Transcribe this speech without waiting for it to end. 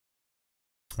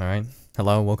Alright.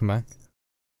 Hello, welcome back.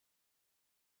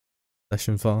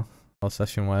 Session 4. Or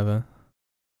session whatever.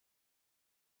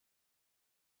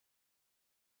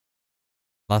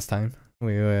 Last time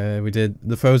we did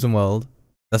the Frozen World.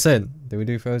 That's it. Did we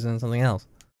do Frozen and something else?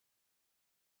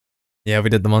 Yeah, we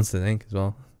did the Monster Inc. as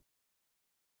well.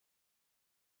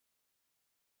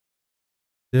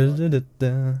 So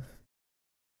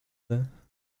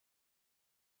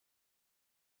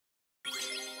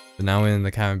now we're in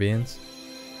the Caribbeans.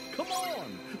 Come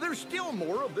on! There's still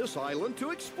more of this island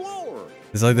to explore!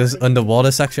 There's like this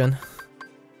underwater section,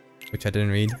 which I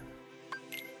didn't read.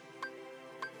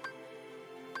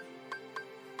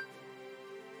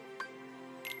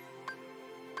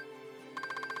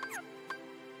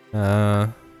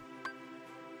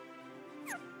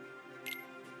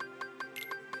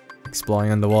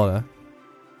 Exploring underwater.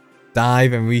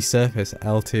 Dive and resurface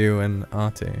L2 and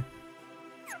R2.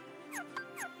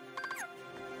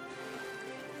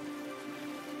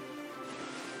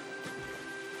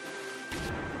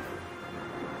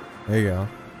 There you go.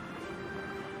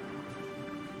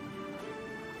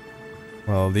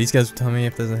 Well, these guys will tell me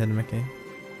if there's a hidden Mickey.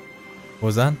 What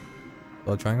was that?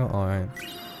 Little triangle? Alright.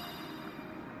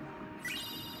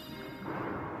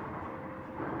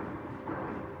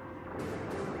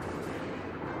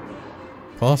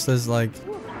 Of course there's like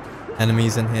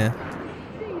enemies in here.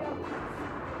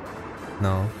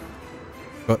 No.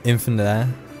 Got infinite air.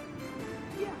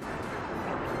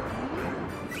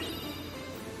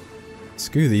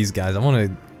 Screw these guys, I want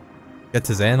to get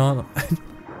to Xehanort.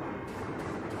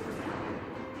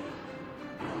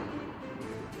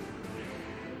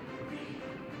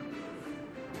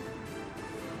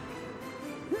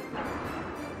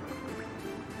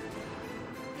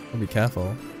 Be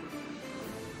careful.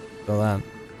 Go that.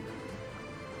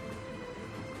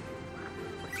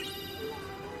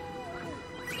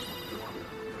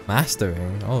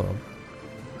 Mastering? Oh.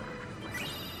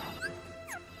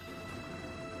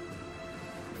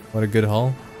 What a good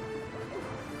haul.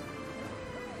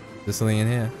 There's something in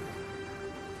here.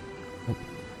 Oh.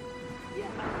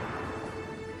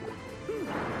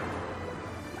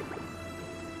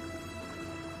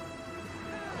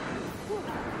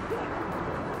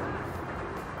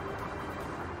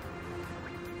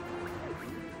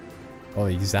 Oh,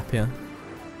 you zap ya.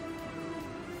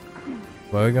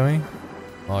 Where are we going?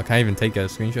 Oh, I can't even take a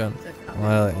screenshot.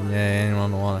 Well, yeah, anyone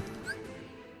on the water.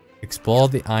 Explore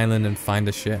the island and find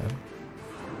a ship.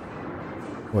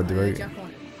 What do we?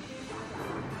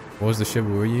 What was the ship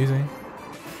we were using?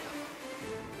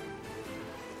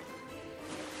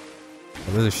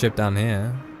 Oh, there's a ship down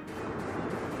here.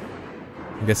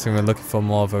 I'm guessing we're looking for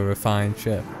more of a refined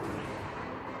ship.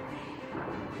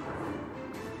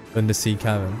 Undersea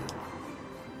cavern.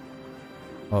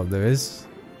 Oh, there is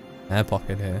an air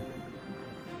pocket here.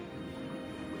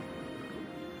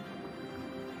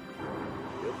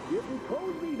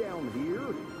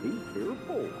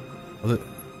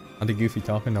 Are the Goofy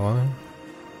talking to one?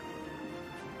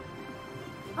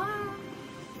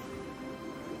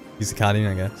 He's a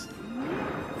cardigan, I guess.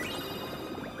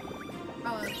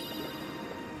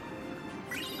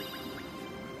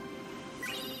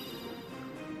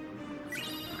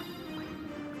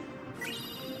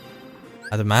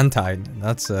 Adamantide,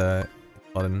 that's a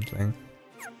important thing.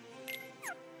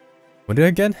 What did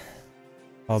I get?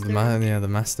 Oh, the the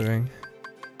mastering.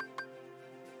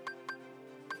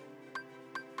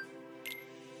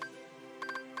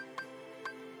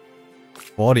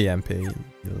 40 MP.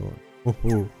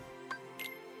 Ooh.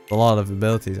 A lot of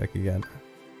abilities I could get.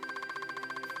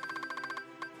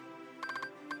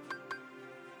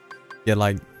 Get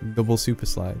like double super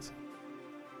slides.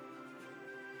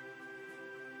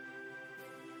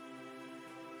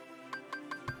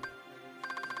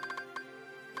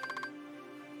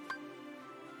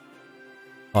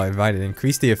 Oh, invited.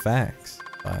 Increase the effects.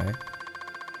 Bye.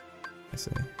 I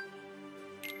see.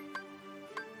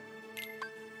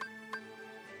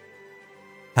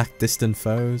 Hack distant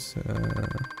foes. I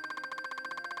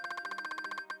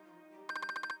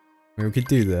mean, we could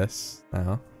do this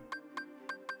now.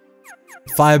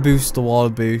 Fire boost, the water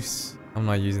boost. I'm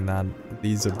not using that.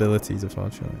 These abilities,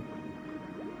 unfortunately.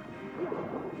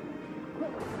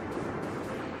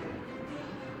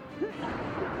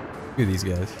 Look at these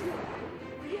guys.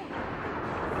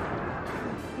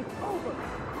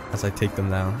 As I take them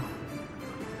down.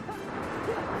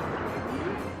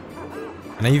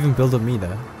 Can I even build a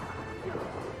meter?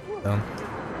 Don't.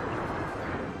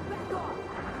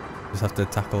 Just have to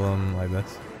tackle them like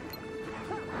this.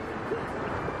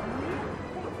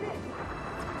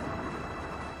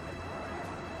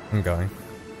 I'm going.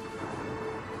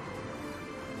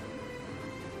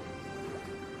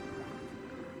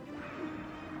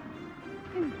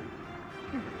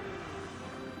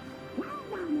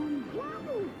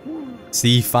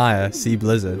 Sea fire, sea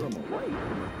blizzard.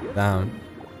 Damn.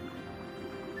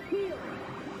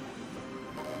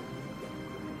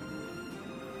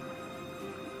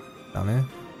 Down here.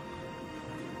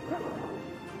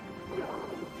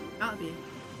 That'd be.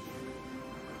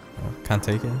 Oh, can't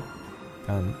take it.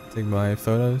 Can't take my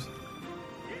photos.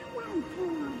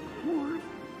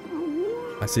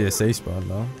 I see a safe spot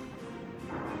though.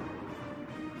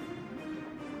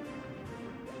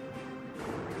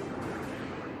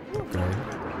 Okay.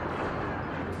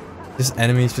 Just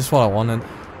enemies, just what I wanted.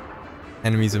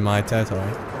 Enemies in my territory.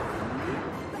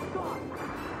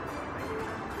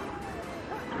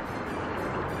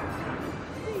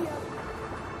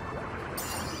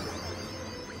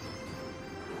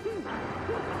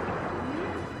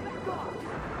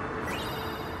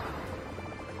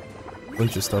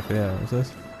 Bunch of stuff here. What's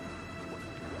this?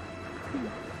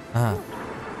 Ah.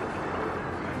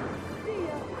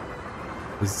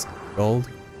 This is gold.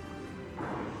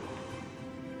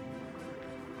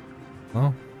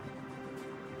 Oh.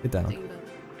 Get down.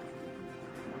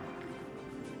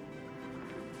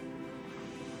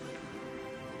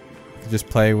 Just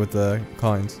play with the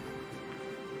coins.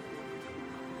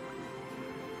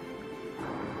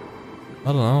 I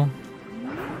don't know.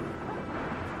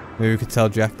 Maybe we could tell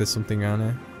Jack there's something around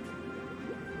here.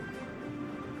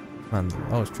 Man,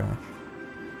 that was trash.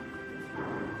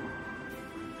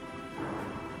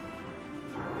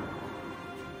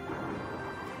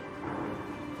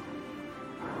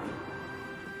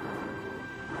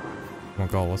 Oh my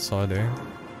god, what's Sora doing?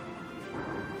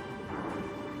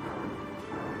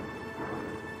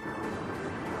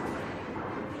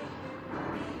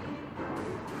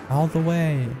 All the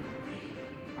way!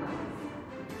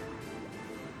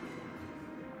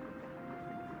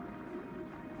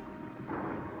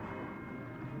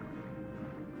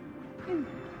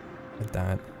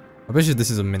 Damn it. I bet you this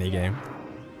is a mini game.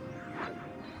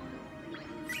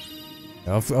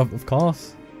 Yeah, of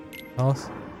course. Of course.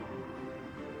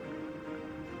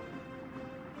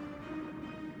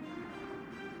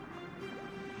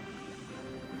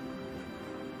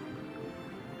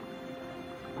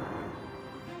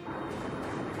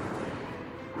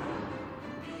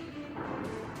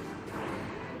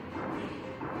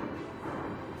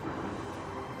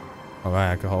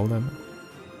 Alright, I can hold him.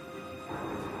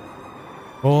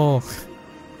 Oh.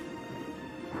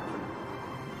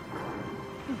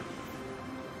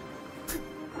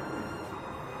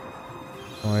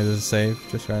 Oh, there's a save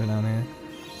just right down here.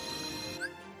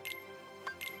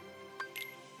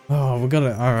 Oh, we got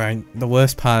it. Alright, the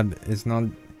worst part is not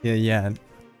here yet.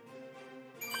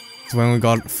 It's when we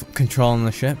got control on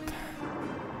the ship.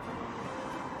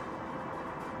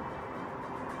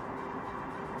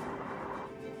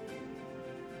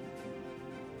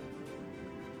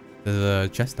 There's a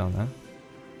chest down there.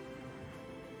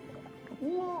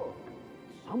 Look,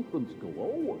 something's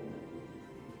glowing.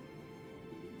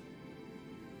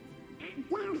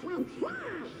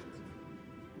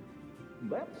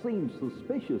 That seems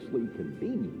suspiciously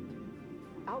convenient.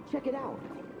 I'll check it out.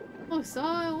 Oh,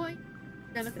 so wait.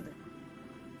 Yeah, look at it.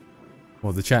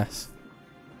 Oh, the chest.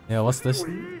 Yeah, what's this?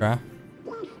 Crap.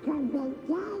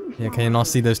 Yeah, can you not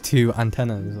see those two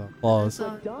antennas or claws?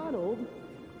 Donald,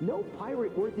 no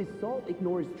pirate worth his salt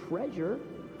ignores treasure.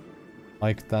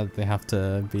 Like that they have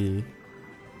to be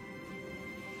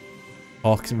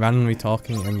randomly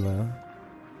talking in the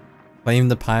claim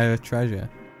the pirate treasure.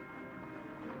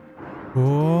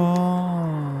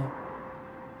 Whoa.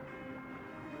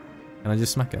 Can I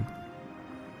just smack him?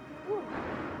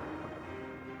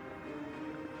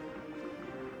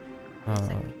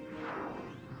 Oh.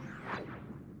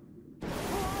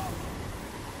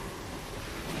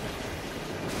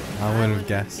 I wouldn't have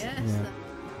guessed. Yeah.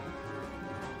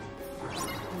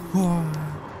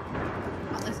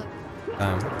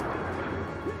 Damn.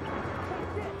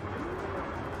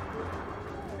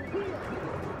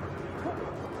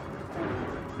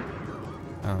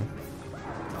 Oh.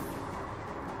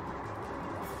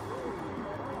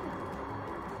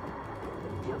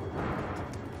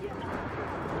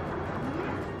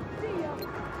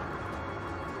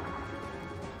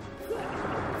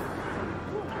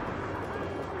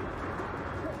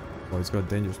 Oh, he's got a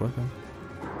dangerous weapon.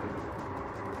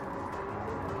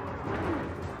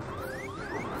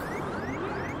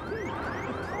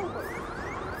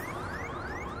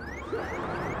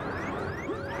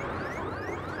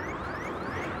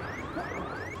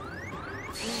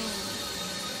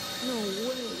 No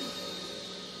way.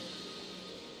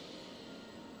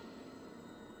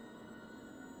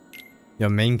 Your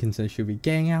main concern should be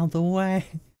getting out of the way.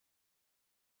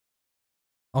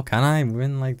 Oh, can I? We're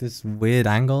in like this weird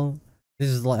angle. This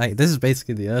is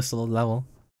basically the Ursula level.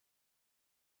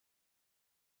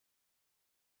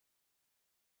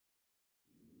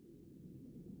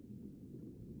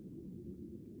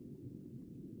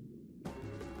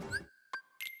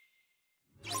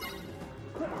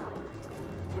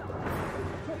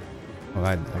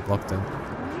 Alright, I blocked him.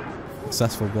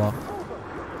 Successful block.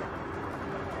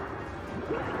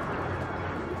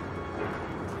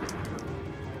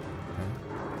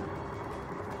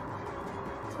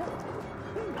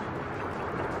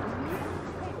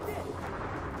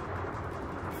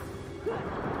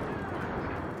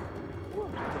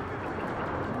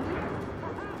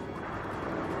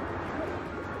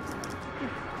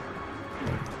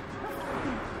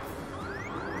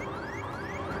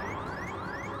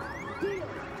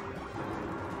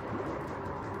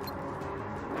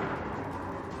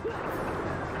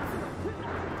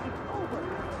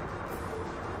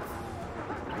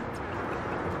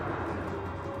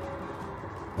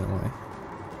 Anyway.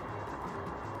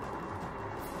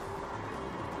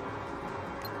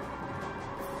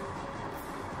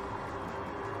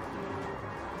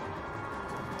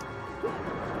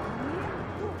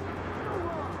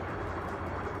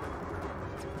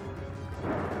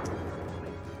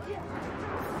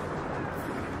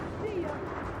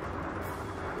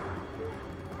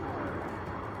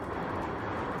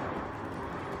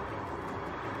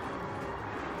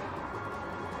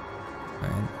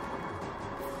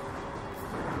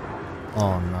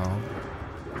 Oh no.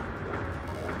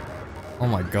 Oh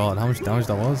my god, how much damage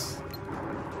that was?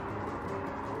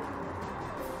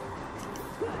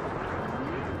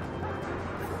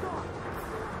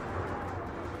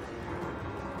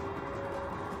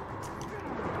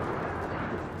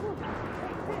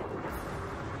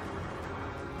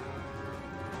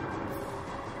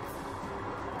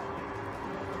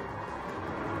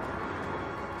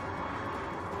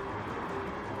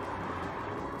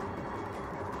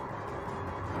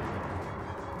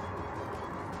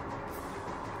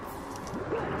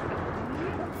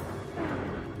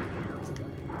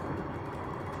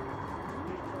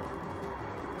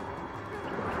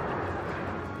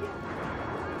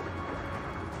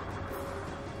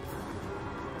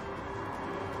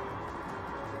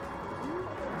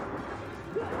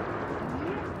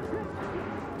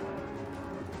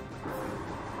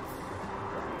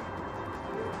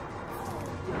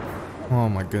 Oh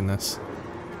my goodness.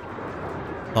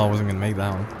 Thought I wasn't gonna make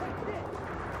that one.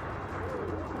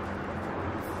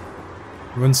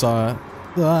 Run, Sora.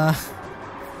 Ah.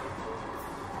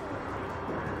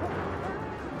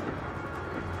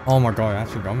 Oh my god, it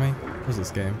actually got me? What's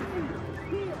this game?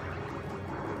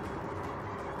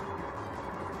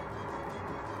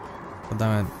 God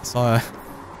damn it. Sora.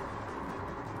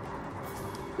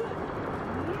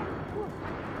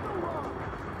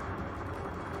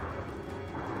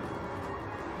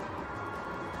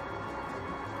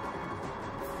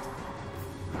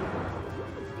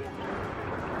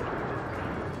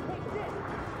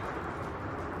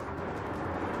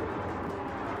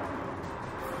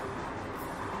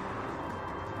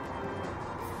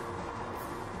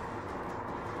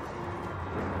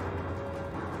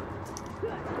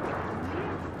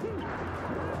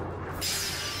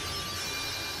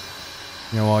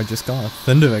 You know what, I just got a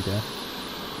thunder again.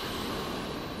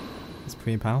 It's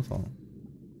pretty powerful.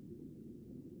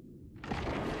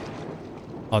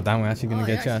 Oh damn, we're actually gonna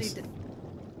get chest.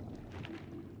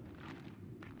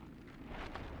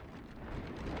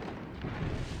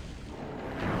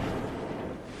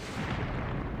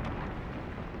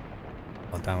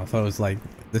 Oh damn, I thought it was like,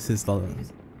 this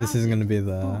isn't gonna be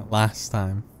the last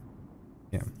time.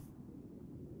 Yeah.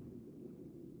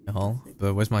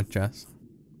 But where's my chest?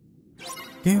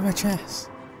 Give me my chest.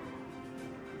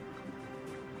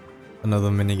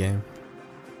 Another mini game.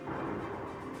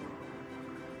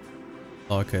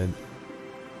 Oh, I could.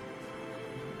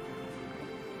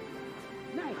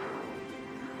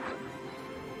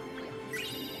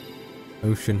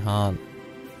 Ocean Heart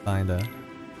Finder.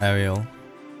 Aerial.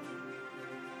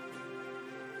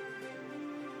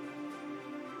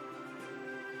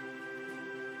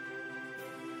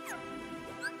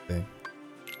 Okay.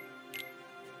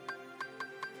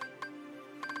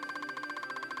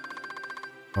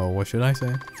 Oh, what should I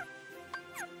say?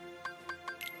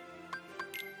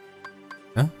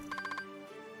 Huh?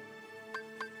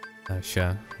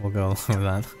 Sure, we'll go with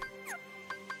that.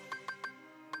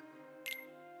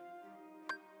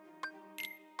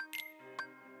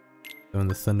 Doing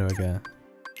the thunder again.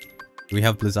 Do we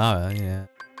have Blizzara? Yeah.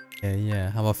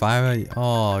 Yeah. How about Fire?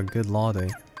 Oh, good lordy.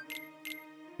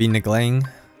 Be neglecting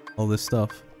all this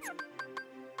stuff.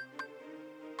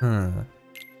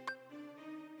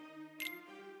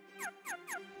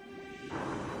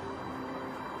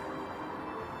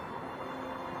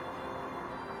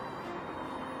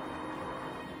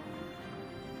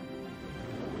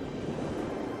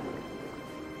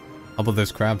 How about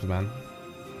those crabs, man?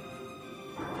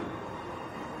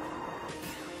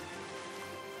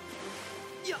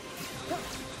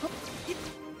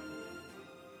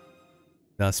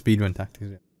 speedrun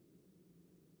tactics.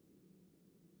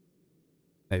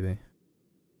 Maybe.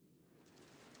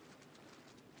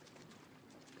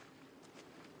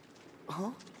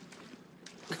 Huh?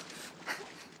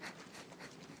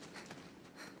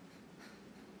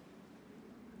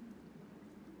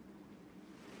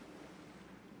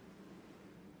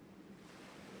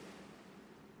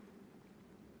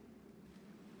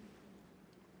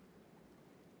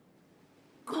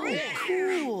 Oh,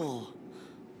 cool!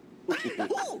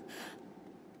 Woohoo!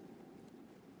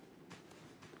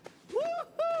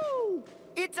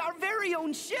 It's our very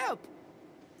own ship!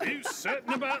 You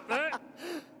certain about that?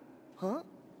 Huh?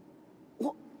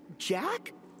 What?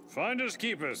 Jack? Finders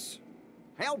keepers.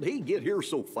 How'd he get here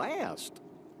so fast?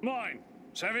 Mine.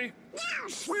 Savvy?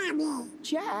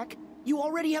 Jack, you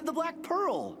already have the Black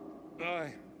Pearl.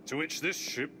 Aye. To which this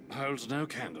ship holds no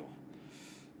candle.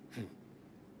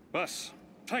 But,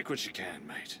 take what you can,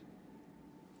 mate.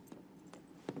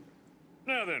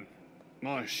 Now then,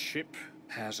 my ship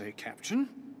has a captain,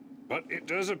 but it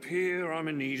does appear I'm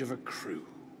in need of a crew.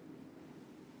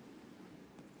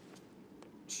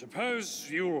 Suppose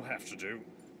you'll have to do.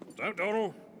 Don't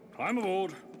dawdle. Climb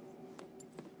aboard.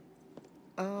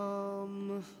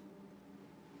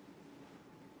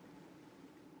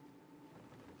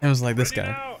 It was like this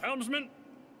Ready guy. now, helmsman?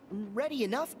 Ready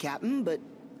enough, Captain, but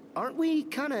aren't we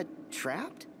kinda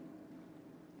trapped?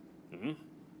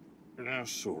 Now,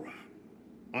 Sora,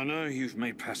 I know you've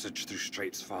made passage through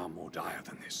straits far more dire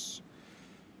than this.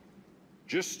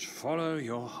 Just follow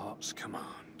your heart's command.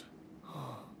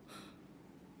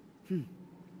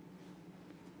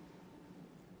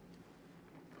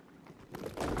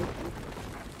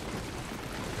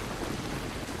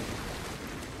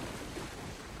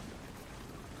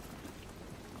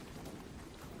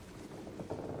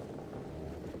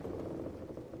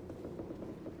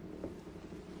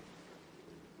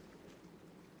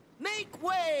 Make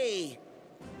way!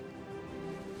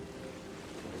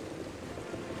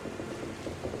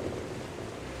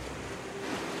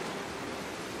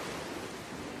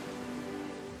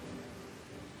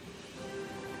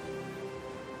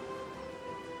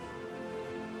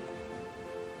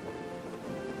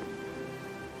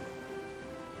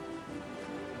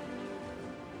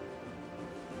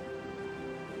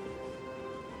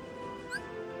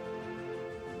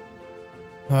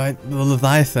 Alright, the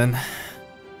Leviathan.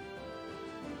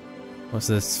 What's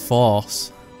this?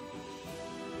 Force.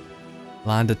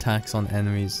 Land attacks on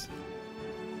enemies.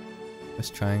 This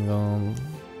triangle.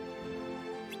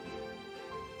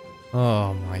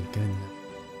 Oh my goodness.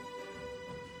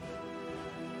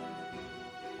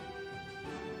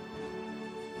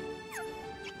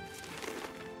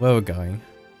 Where we're going?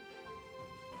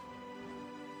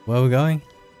 Where we're going?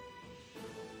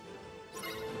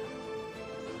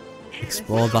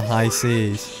 Explore the high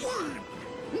seas.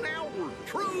 Now we're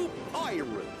true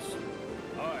pirates.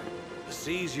 Aye, the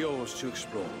sea's yours to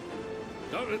explore.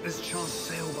 Don't let this chance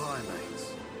sail by,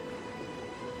 mates.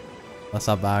 That's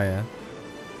our barrier.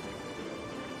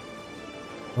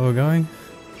 Where we're going?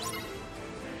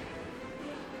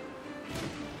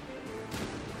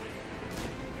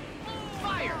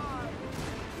 Fire!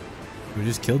 We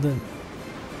just killed it.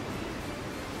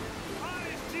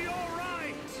 Eyes to your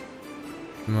right!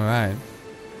 I'm alright.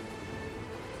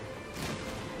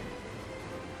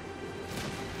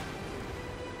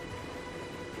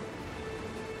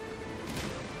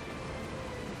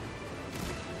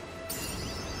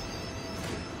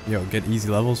 Yo, get easy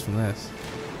levels from this.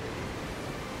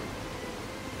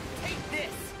 Take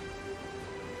this!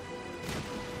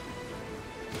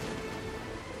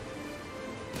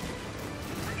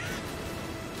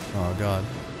 Oh god.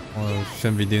 Well,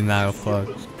 shouldn't be doing that up close.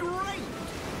 It was great.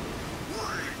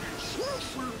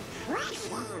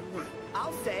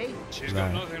 I'll say. She's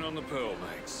Right. got nothing on the pearl,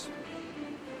 mates.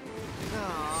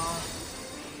 Aww.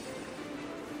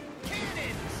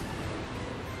 Cannons!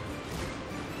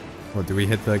 What, did we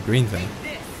hit the green thing?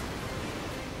 Take this!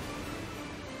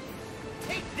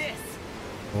 Take this!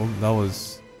 Oh, that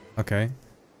was... okay.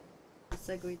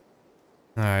 Segue.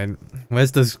 Alright.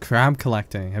 Where's this crab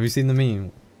collecting? Have you seen the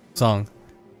meme? Song.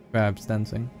 Crabs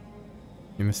dancing.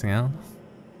 You're missing out?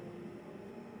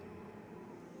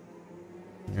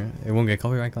 Yeah, it won't get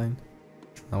copyright claimed.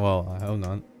 Oh, well, I hope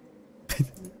not.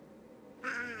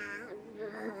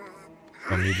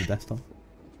 I'll mute the desktop.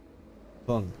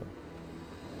 Fun.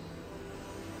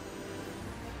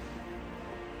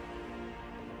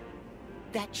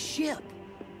 That ship!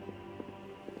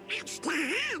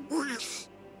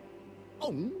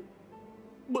 Oh,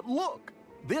 but look,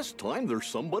 this time there's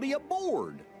somebody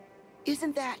aboard.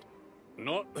 Isn't that...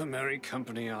 Not the merry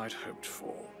company I'd hoped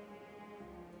for.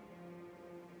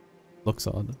 Looks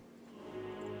odd.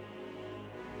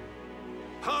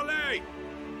 Harley!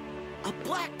 A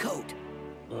black coat!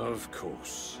 Of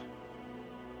course.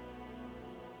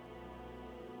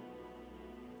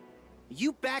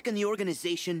 You back in the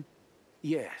organization?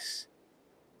 Yes.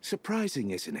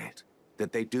 Surprising, isn't it,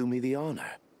 that they do me the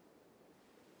honor?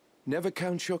 Never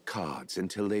count your cards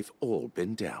until they've all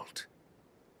been dealt.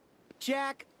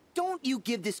 Jack, don't you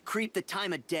give this creep the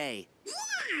time of day.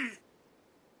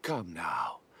 Come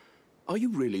now. Are you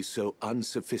really so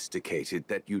unsophisticated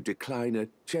that you decline a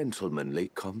gentlemanly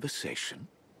conversation?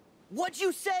 What'd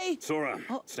you say? Sora,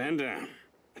 stand down.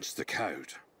 It's the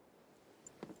code.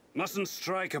 Mustn't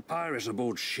strike a pirate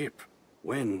aboard ship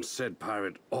when said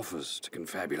pirate offers to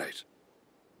confabulate.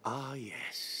 Ah,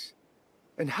 yes.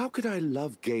 And how could I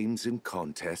love games and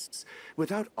contests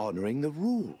without honoring the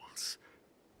rules?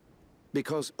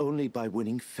 Because only by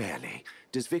winning fairly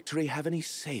does victory have any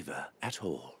savor at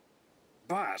all.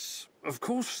 But, of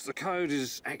course, the code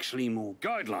is actually more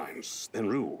guidelines than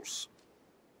rules.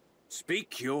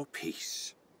 Speak your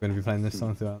piece. We're gonna be playing this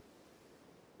song throughout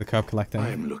the card collecting. I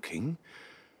am looking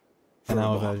for An a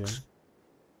hour box. version.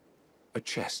 A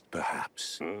chest,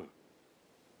 perhaps.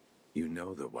 You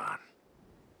know the one.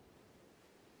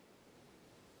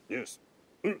 Yes.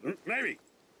 Maybe.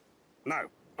 No,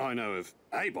 I know of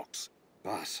a box.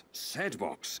 But said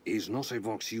box is not a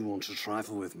box you want to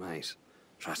trifle with, mate.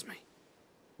 Trust me.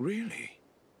 Really?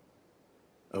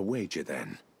 A wager,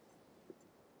 then?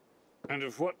 And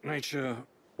of what nature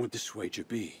would this wager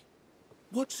be?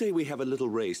 What say we have a little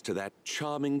race to that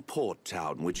charming port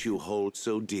town which you hold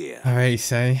so dear? Alright,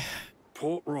 say.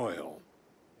 Port Royal.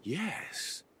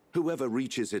 Yes. Whoever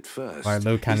reaches it first Alright,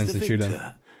 low cannons is the to shoot him.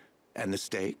 victor. And the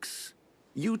stakes?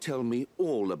 You tell me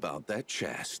all about that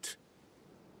chest.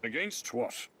 Against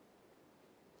what?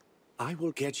 I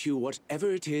will get you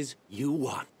whatever it is you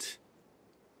want.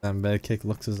 Then better kick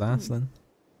Lux's ass then.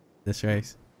 This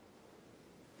race.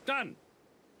 Done!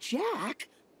 Jack?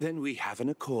 Then we have an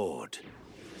accord.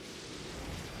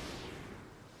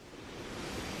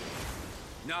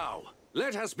 Now,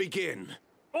 let us begin.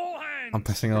 All hands! I'm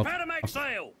pressing up. Prepare to make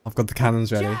sail! I've got the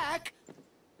cannons ready. Jack?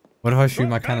 What if I shoot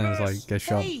my cannons like get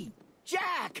shot? Hey,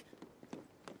 Jack!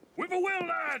 With a will,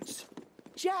 lads!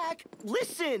 Jack,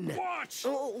 listen! What?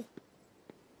 Oh,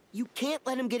 you can't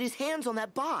let him get his hands on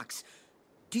that box.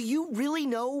 Do you really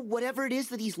know whatever it is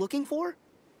that he's looking for?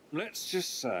 Let's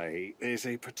just say there's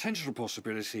a potential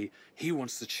possibility he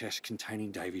wants the chest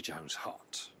containing Davy Jones'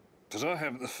 heart. Does I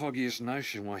have the foggiest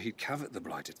notion why he'd covet the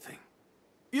blighted thing?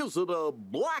 Is it a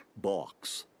black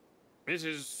box? It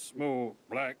is more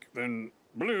black than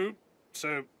blue,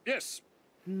 so yes.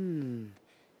 Do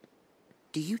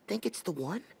you think it's the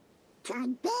one?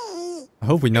 I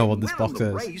hope we know what this Winning box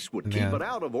the is. race would in the keep end. it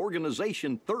out of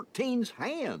Organization 13's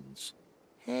hands.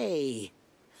 Hey.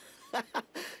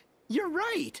 You're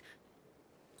right.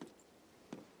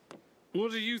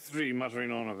 What are you three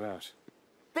muttering on about?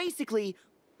 Basically,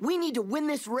 we need to win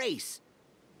this race.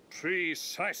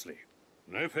 Precisely.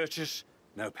 No purchase,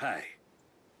 no pay.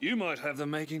 You might have the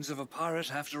makings of a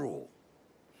pirate after all.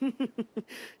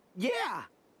 Yeah.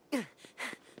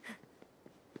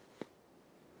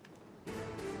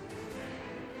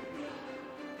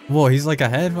 Whoa, he's like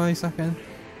ahead by a second.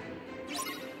 First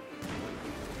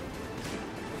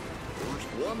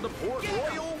one to Port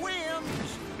Royal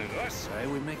wins. And I say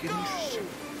we make it interesting.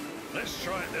 Let's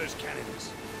try at those cannons.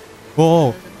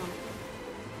 Whoa.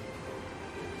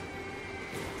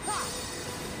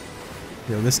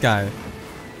 Yo, this guy.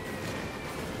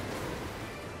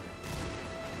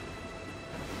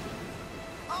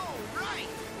 All right.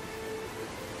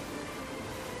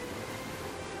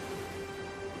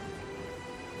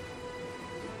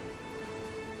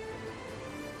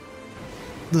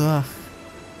 Ugh.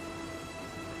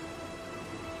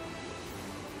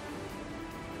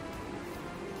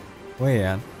 Where you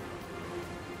at?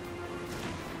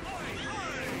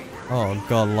 Oh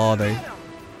god lordy.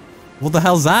 What the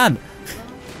hell's that?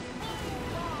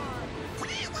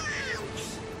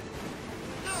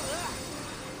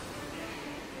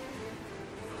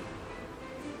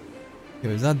 Yo,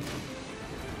 is that...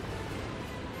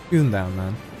 Shoot him down,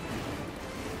 man.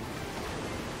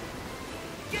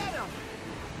 Get him.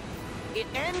 It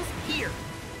ends here.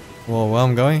 Whoa, where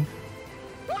I'm going?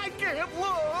 I can't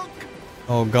look.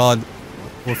 Oh god.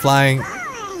 We're flying.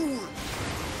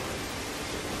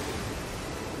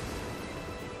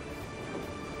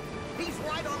 He's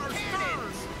right on our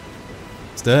stern.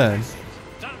 Stern.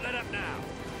 Don't let up now.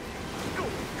 Go,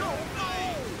 go, go.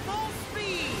 Full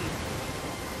speed.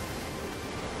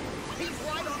 He's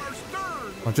right on our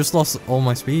stern. I've just lost all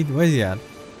my speed. Where's he at?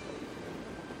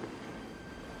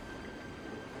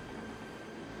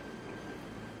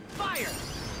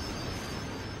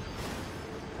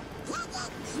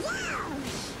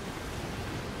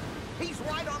 He's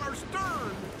right on our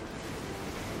stern.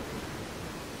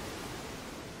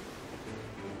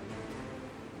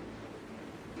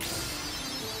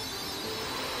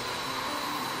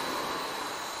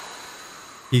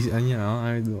 He's, and you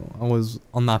know, I was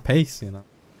on that pace, you know.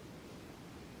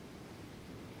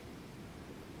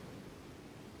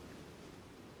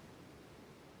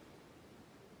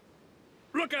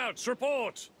 Lookouts,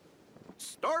 report!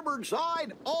 Starboard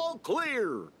side, all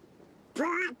clear.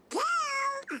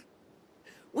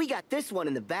 We got this one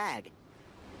in the bag.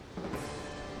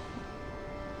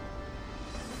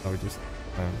 I would just,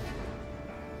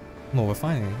 no, we're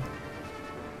fine.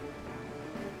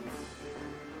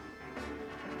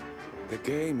 The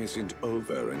game isn't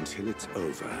over until it's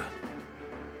over.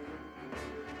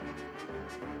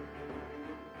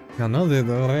 I know there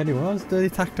already was dirty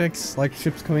tactics, like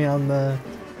ships coming on the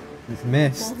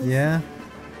mist, yeah.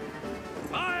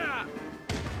 Fire!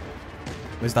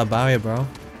 Where's that barrier, bro?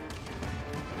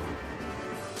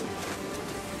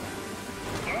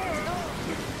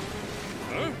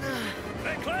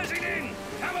 They're closing in!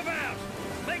 Come about!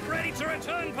 Make ready to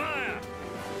return fire!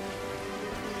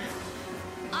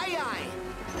 Aye, aye.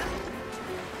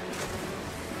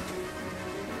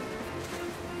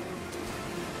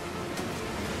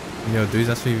 Yo, dudes,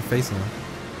 that's who you're facing.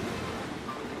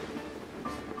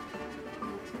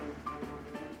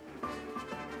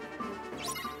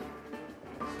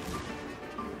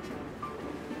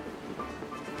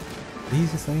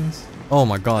 These are things? Oh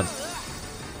my god.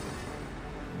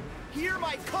 Hear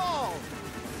my call.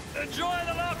 Enjoy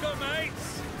the locker,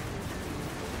 mates!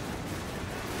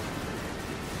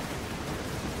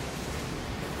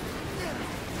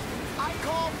 I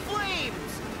call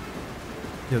flames.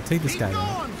 Yo, take this Keep guy,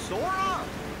 man. going, Sora.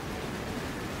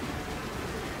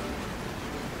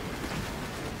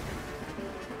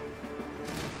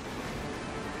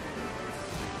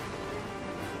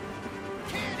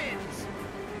 Cannons.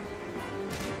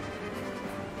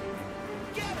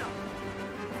 Get him.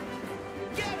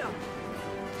 Get him.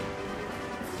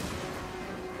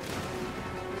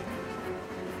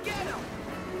 Get him.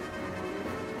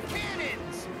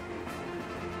 Cannons.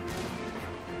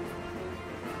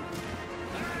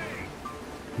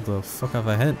 What the fuck have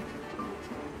I hit?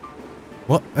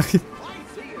 What? I see a ship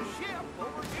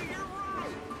over to your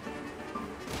right.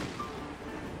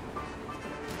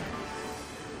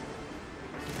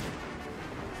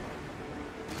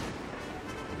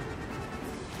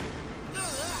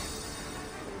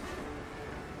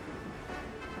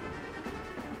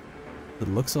 It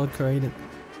looks all created.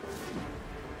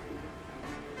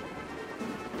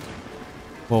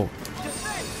 Whoa.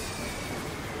 Defense.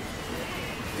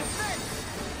 Defense.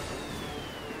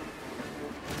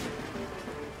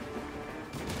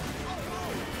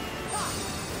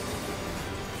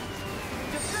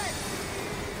 Defense!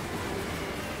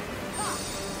 Ha!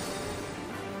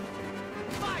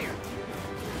 Fire!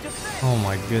 Defense! Oh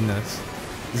my goodness.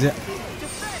 Is it?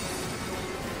 Defense!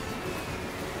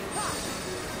 Ha!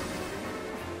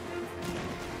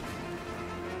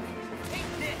 Take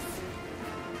this!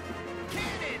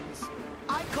 Cannons!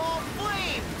 I call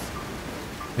flames!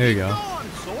 Here you go. Go on,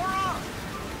 Sora!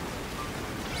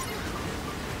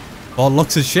 Oh, it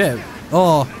looks as shit.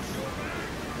 Oh.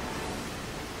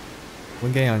 We're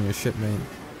getting on your ship, mate.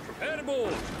 Prepare to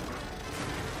board!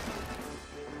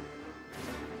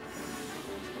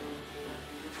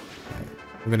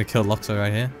 We're gonna kill Luxor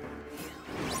right here.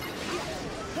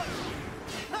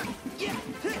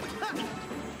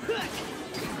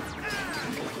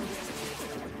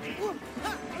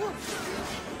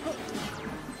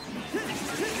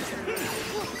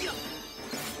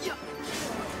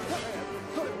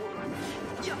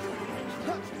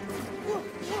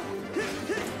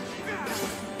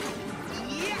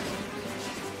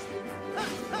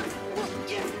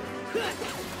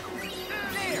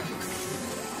 There!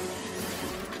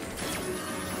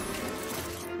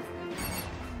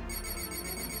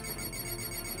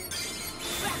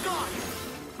 Back on!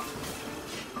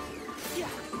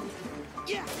 Yeah!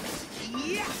 Yeah!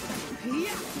 Yeah!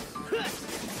 Yeah!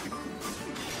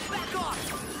 Back on!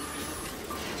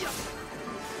 Yeah!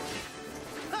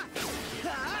 Ha!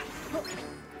 Ha!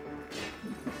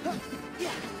 Ha!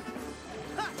 Yeah!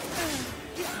 Ha!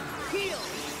 Yeah! Heal!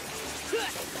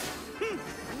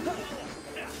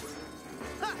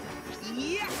 Ha!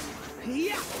 Yeah!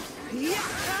 Yeah! Yeah!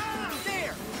 Ah,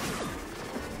 there!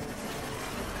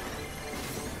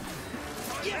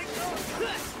 Yeah!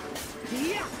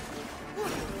 Yeah!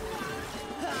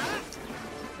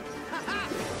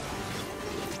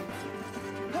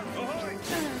 Ahoy!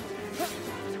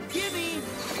 Gimme!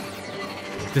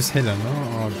 Just hit him.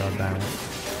 Oh, god damn it.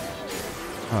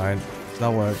 Alright,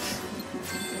 that works.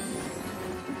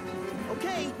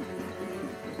 Okay.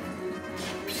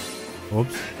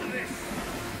 Oops.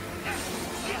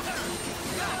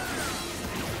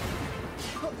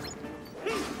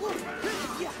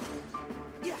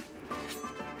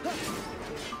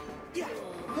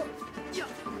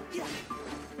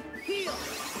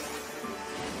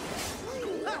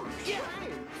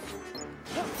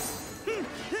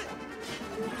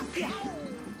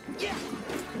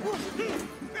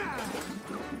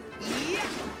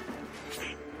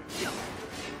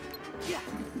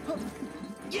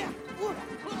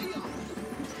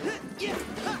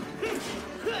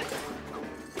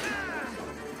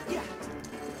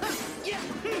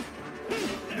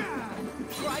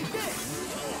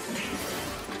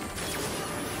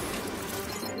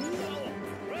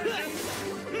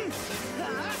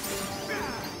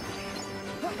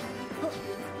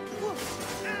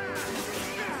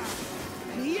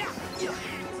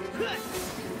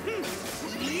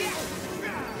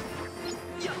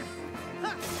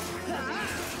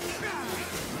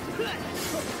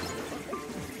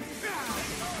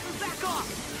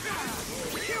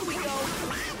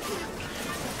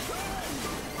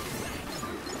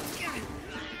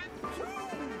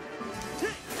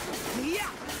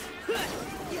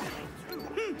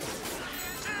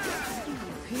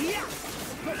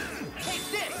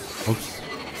 Oops.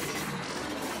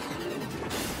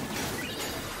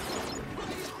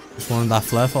 Just wanted that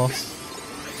flare force.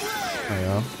 There you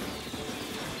go.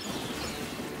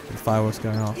 The fireworks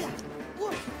going off.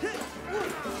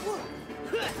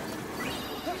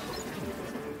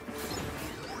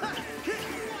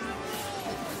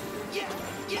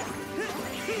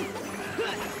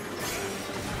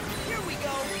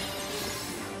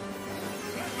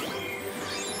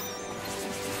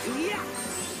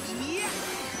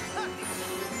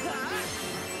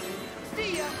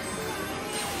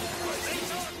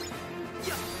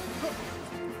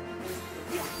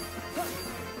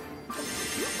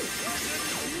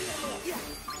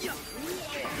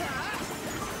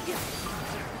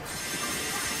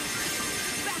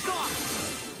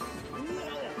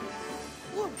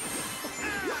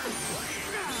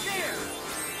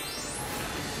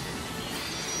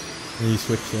 You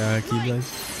switch keyblades.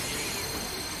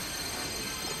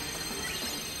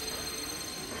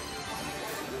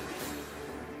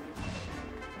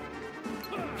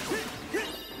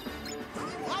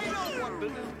 I know what to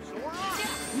do, Sora.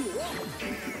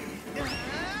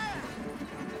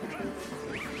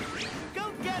 Go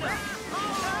get him!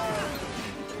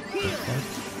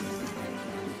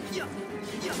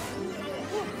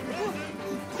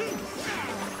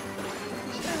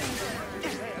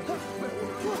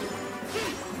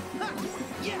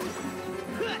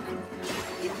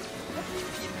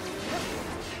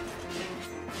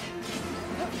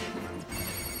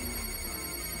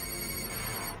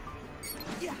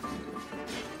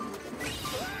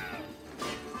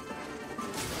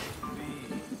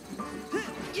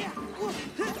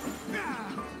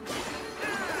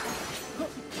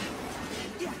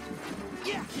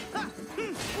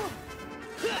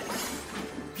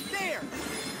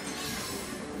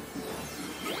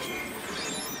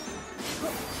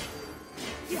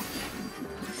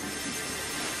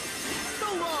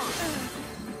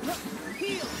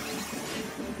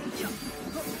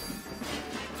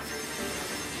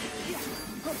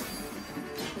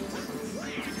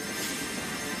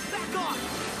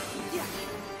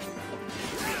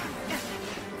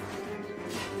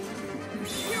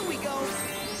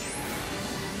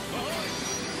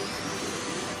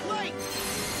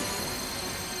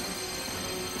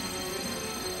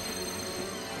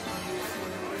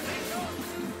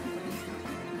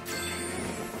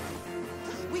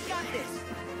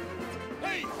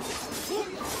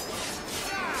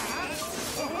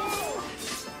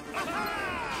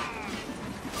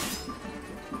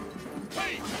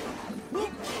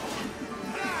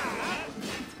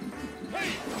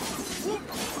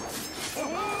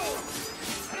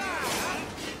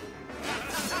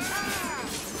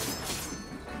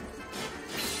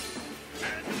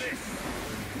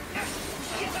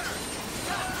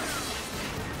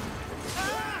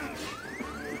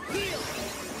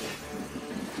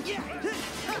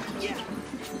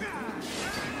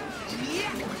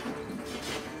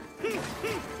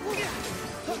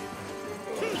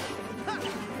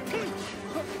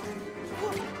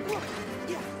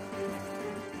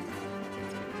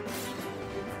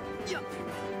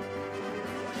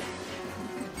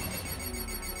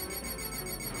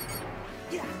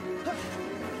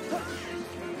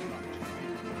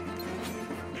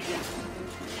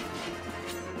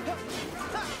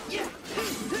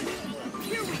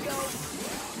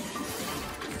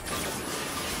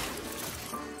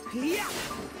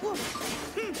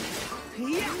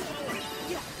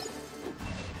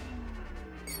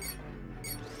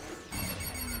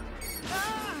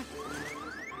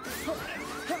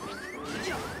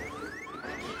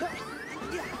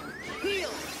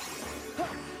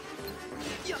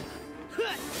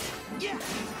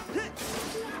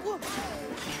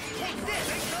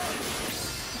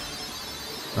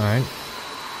 Alright.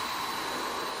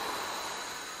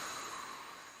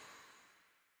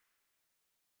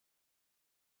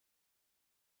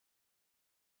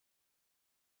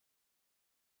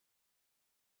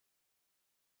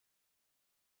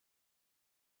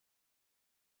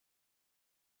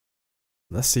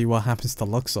 Let's see what happens to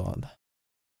Luxord.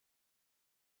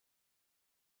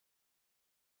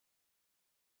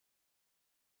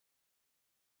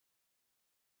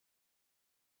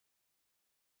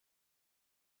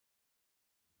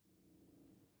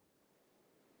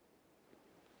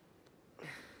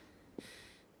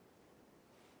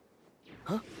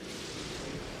 Huh?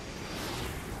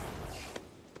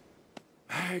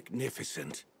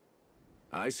 Magnificent.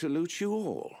 I salute you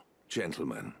all,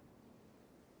 gentlemen.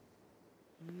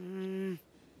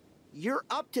 You're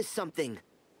up to something.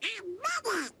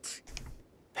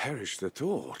 Perish the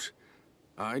thought.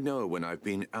 I know when I've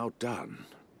been outdone.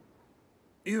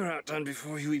 You were outdone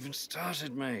before you even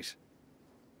started, mate.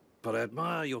 But I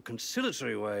admire your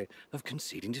conciliatory way of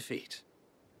conceding defeat.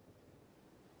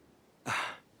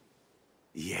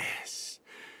 Yes.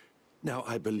 Now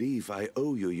I believe I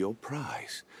owe you your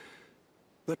prize.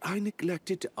 But I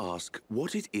neglected to ask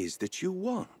what it is that you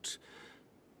want.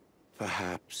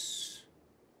 Perhaps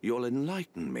you'll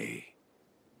enlighten me.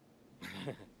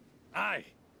 Aye,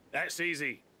 that's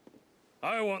easy.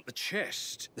 I want the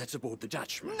chest that's aboard the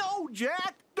Dutchman. No,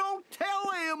 Jack! Don't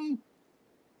tell him!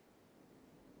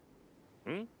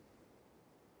 Hmm?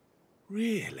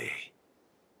 Really?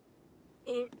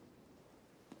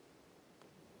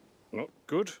 Not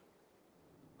good.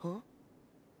 Huh?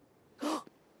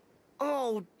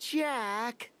 Oh,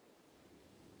 Jack!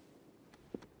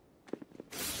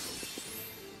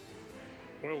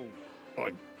 Well,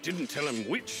 I didn't tell him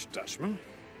which Dutchman.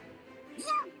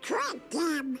 You tricked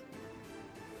him.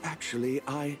 Actually,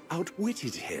 I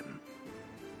outwitted him.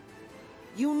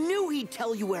 You knew he'd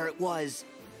tell you where it was!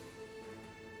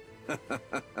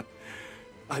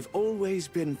 I've always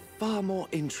been far more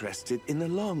interested in the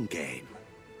long game.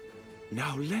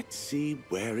 Now let's see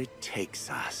where it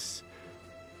takes us.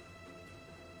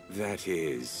 That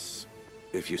is,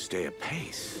 if you stay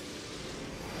apace.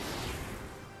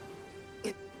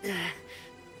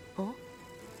 Huh?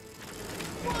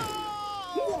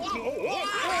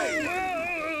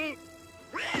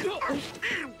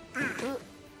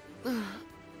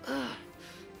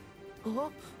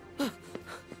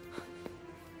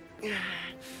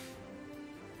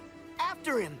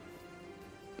 After him!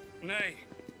 Nay,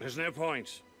 there's no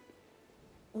point.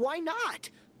 Why not?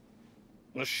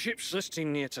 The ship's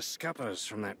listing near to scuppers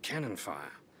from that cannon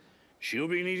fire. She'll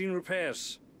be needing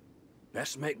repairs.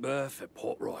 Best make berth at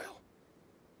Port Royal.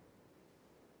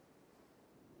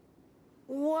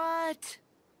 What?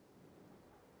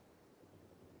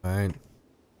 Alright.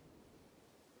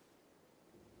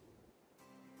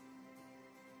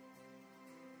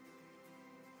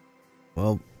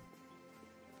 Well,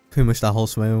 pretty much that whole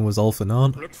swimming was all for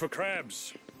naught. Look for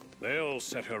crabs. They'll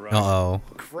set her right. Uh-oh.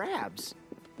 Crabs?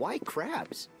 Why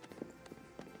crabs?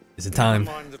 Is it time?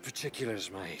 Never mind the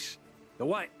particulars, mate. The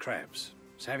white crabs.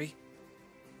 Savvy?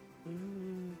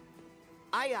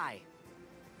 Aye, aye.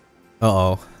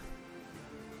 Uh-oh.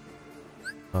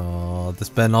 Oh, this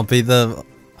better not be the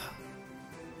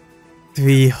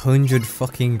 300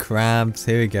 fucking crabs.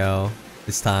 Here we go.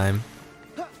 This time.